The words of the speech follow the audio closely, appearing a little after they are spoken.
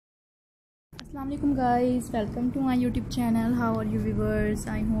Assalamualaikum guys, welcome to my YouTube channel. How are you viewers?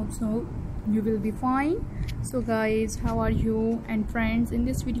 I hope so you will be fine. So guys, how are you? And friends, in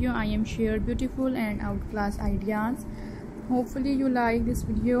this video I am share beautiful and outclass ideas. Hopefully you like this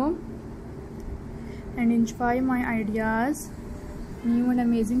video and enjoy my ideas. New and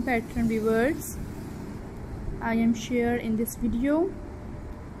amazing pattern viewers I am share in this video.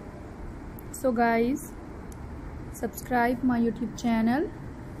 So guys, subscribe my YouTube channel.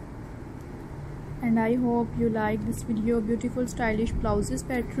 And I hope you like this video. Beautiful stylish blouses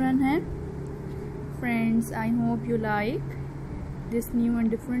pattern hai. Friends, I hope you like this new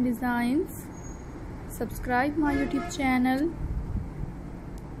and different designs. Subscribe my YouTube channel.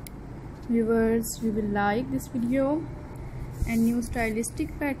 Viewers, you will like this video and new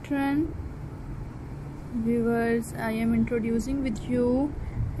stylistic pattern. Viewers, I am introducing with you,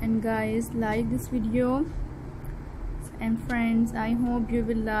 and guys, like this video. And friends, I hope you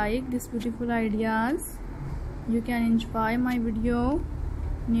will like this beautiful ideas. You can enjoy my video,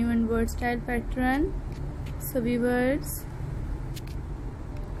 new and versatile pattern. So viewers,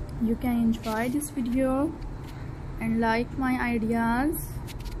 you can enjoy this video and like my ideas.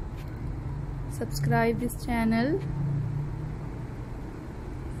 Subscribe this channel.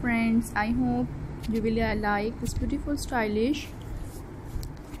 Friends, I hope you will like this beautiful stylish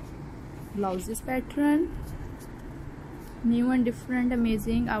blouses pattern. New and different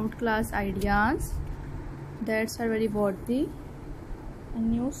amazing outclass ideas that are very worthy,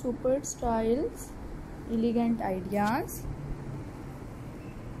 and new super styles, elegant ideas.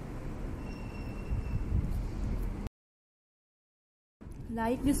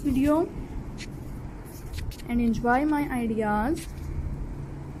 Like this video and enjoy my ideas.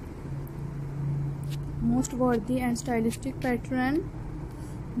 Most worthy and stylistic pattern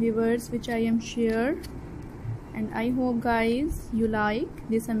viewers which I am share. And I hope guys you like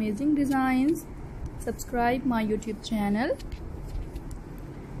these amazing designs. Subscribe my YouTube channel.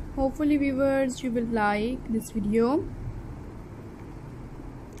 Hopefully viewers you will like this video.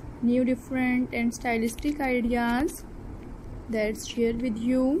 New different and stylistic ideas that's shared with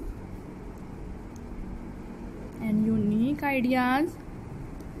you, and unique ideas.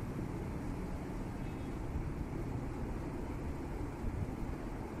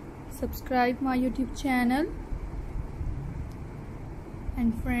 Subscribe my YouTube channel.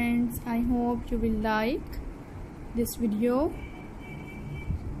 And friends, I hope you will like this video.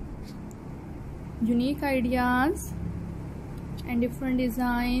 Unique ideas and different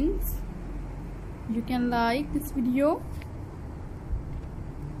designs. You can like this video.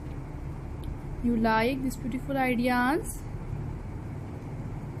 You like these beautiful ideas.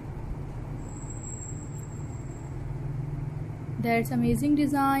 That's amazing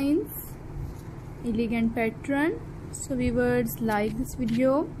designs, elegant pattern. So viewers, like this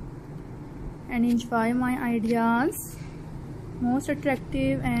video and enjoy my ideas. Most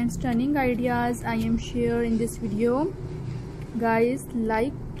attractive and stunning ideas I am share in this video. Guys,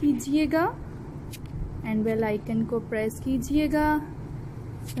 like कीजिएगा and bell icon को press कीजिएगा.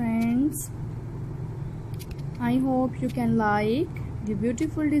 Friends, I hope you can like the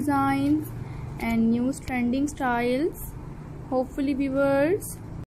beautiful designs and new trending styles. Hopefully viewers